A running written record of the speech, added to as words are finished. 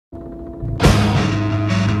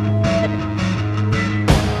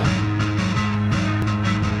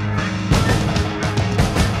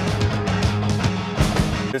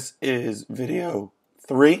is video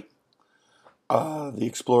 3, the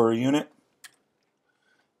Explorer unit.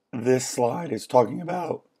 This slide is talking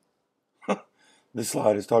about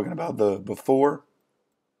the before,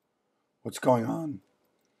 what's going on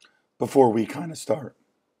before we kind of start.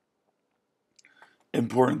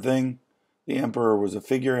 Important thing, the emperor was a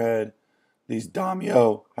figurehead. These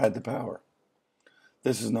daimyo had the power.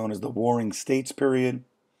 This is known as the Warring States period.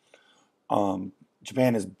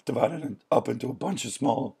 Japan is divided up into a bunch of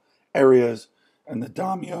small areas, and the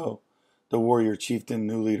daimyo, the warrior chieftain,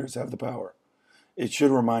 new leaders, have the power. It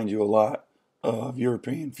should remind you a lot of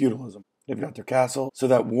European feudalism. They've got their castle. So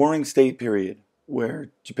that Warring State period,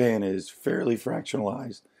 where Japan is fairly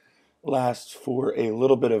fractionalized, lasts for a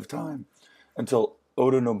little bit of time until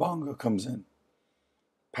Oda Nobunaga comes in.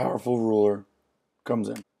 Powerful ruler comes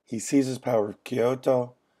in. He seizes power of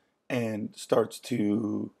Kyoto and starts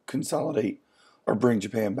to consolidate or bring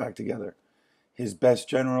Japan back together. His best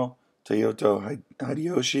general, Toyoto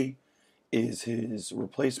Hideyoshi, is his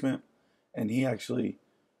replacement, and he actually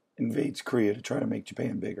invades Korea to try to make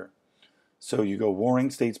Japan bigger. So you go Warring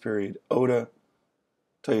States period, Oda,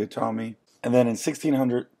 Toyotomi, and then in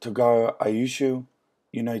 1600, Tokugawa Ieyasu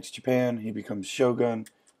unites Japan. He becomes shogun,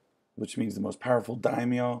 which means the most powerful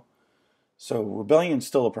daimyo. So rebellion's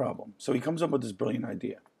still a problem. So he comes up with this brilliant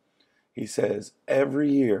idea. He says every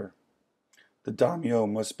year the daimyo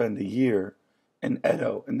must spend a year in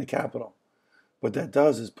Edo, in the capital. What that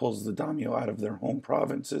does is pulls the daimyo out of their home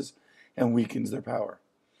provinces and weakens their power.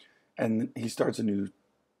 And he starts a new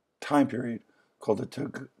time period called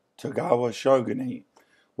the Tokugawa Shogunate,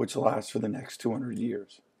 which lasts for the next 200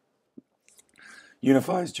 years.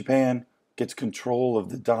 Unifies Japan, gets control of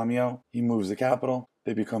the daimyo. He moves the capital.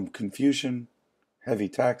 They become Confucian, heavy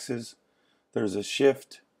taxes. There's a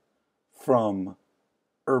shift from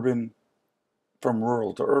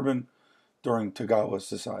rural to urban during Tokugawa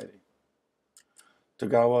Society.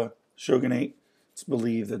 Tokugawa Shogunate, it's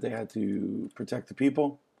believed that they had to protect the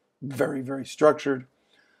people. Very, very structured.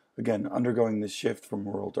 Again, undergoing this shift from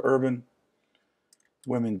rural to urban.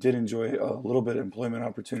 Women did enjoy a little bit of employment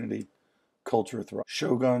opportunity. Culture thrived.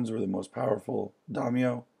 Shoguns were the most powerful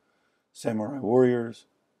daimyo, samurai warriors,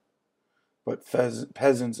 but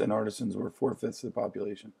peasants and artisans were 4/5 of the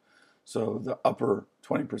population. So the upper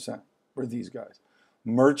 20% were these guys.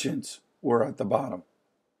 Merchants were at the bottom.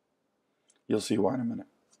 You'll see why in a minute.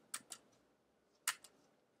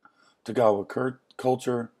 Tokugawa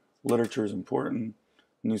culture, literature is important.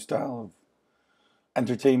 New style of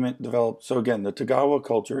entertainment developed. So again, the Tokugawa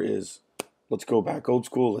culture is, let's go back old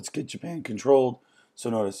school, let's get Japan controlled. So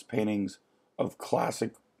notice paintings of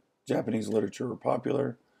classic Japanese literature are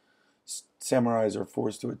popular. Samurais are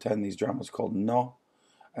forced to attend these dramas called no,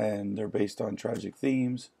 and they're based on tragic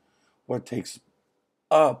themes. What takes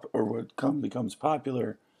up, or what becomes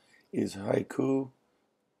popular, is haiku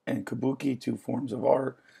and kabuki, two forms of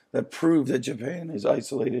art that prove that Japan is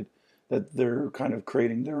isolated, that they're kind of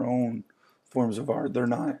creating their own forms of art. They're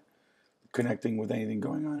not connecting with anything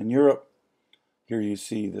going on in Europe. Here you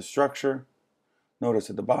see the structure. Notice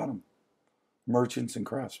at the bottom, merchants and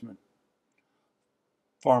craftsmen.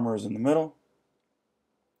 Farmers in the middle.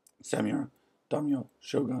 Samurai, daimyo,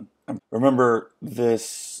 shogun. Remember,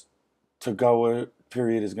 this Tokugawa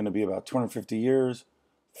period is going to be about 250 years.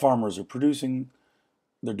 Farmers are producing.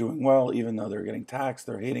 They're doing well, even though they're getting taxed.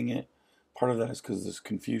 They're hating it. Part of that is because of this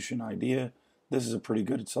Confucian idea. This is a pretty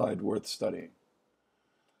good slide worth studying.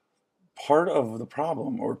 Part of the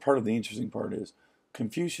problem, or part of the interesting part, is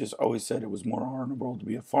Confucius always said it was more honorable to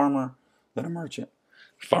be a farmer than a merchant.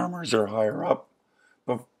 Farmers are higher up,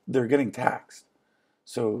 but they're getting taxed.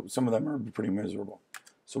 So some of them are pretty miserable.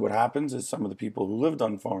 So what happens is some of the people who lived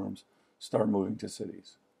on farms start moving to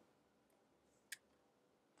cities.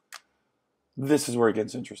 This is where it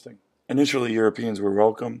gets interesting. Initially, Europeans were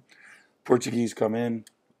welcome. Portuguese come in.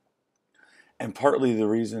 And partly the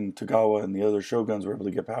reason Tokugawa and the other shoguns were able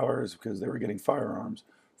to get power is because they were getting firearms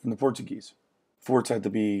from the Portuguese. Forts had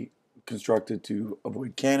to be constructed to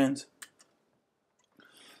avoid cannons.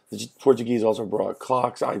 The Portuguese also brought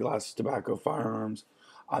clocks, eyeglasses, tobacco, firearms.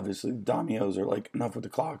 Obviously, the daimyos are like, enough with the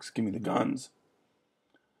clocks, give me the guns.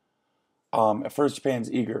 At first,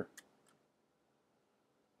 Japan's eager.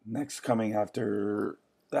 Next coming after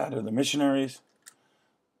that are the missionaries.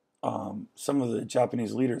 Some of the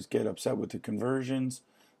Japanese leaders get upset with the conversions.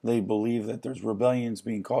 They believe that there's rebellions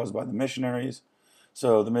being caused by the missionaries.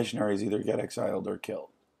 So the missionaries either get exiled or killed.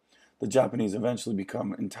 The Japanese eventually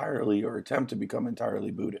become entirely, or attempt to become entirely,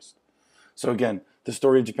 Buddhist. So again, the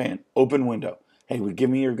story of Japan, open window. Hey, give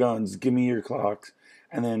me your guns, give me your clocks.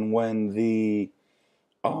 And then when the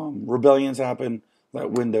rebellions happen,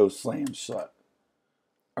 that window slams shut.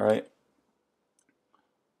 All right.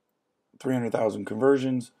 300,000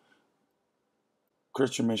 conversions.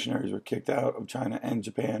 Christian missionaries were kicked out of China, and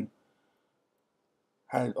Japan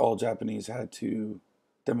all Japanese had to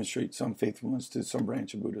demonstrate some faithfulness to some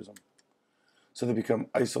branch of Buddhism. So they become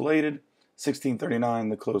isolated. 1639,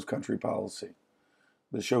 the closed country policy.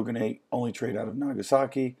 The Shogunate only trade out of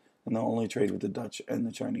Nagasaki, and they'll only trade with the Dutch and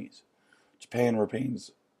the Chinese. Japan remains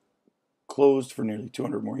closed for nearly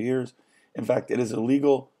 200 more years. In fact, it is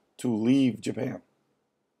illegal to leave Japan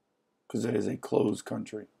because it is a closed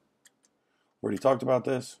country. We already talked about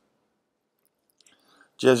this.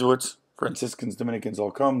 Jesuits, Franciscans, Dominicans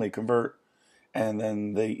all come, they convert, and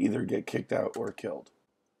then they either get kicked out or killed.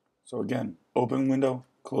 So again, open window,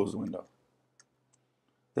 closed window.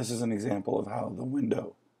 This is an example of how the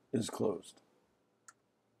window is closed.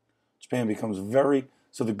 Japan becomes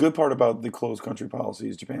so the good part about the closed country policy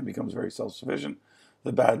is Japan becomes very self-sufficient.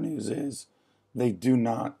 The bad news is they do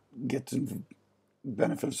not get to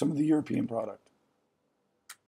benefit some of the European product.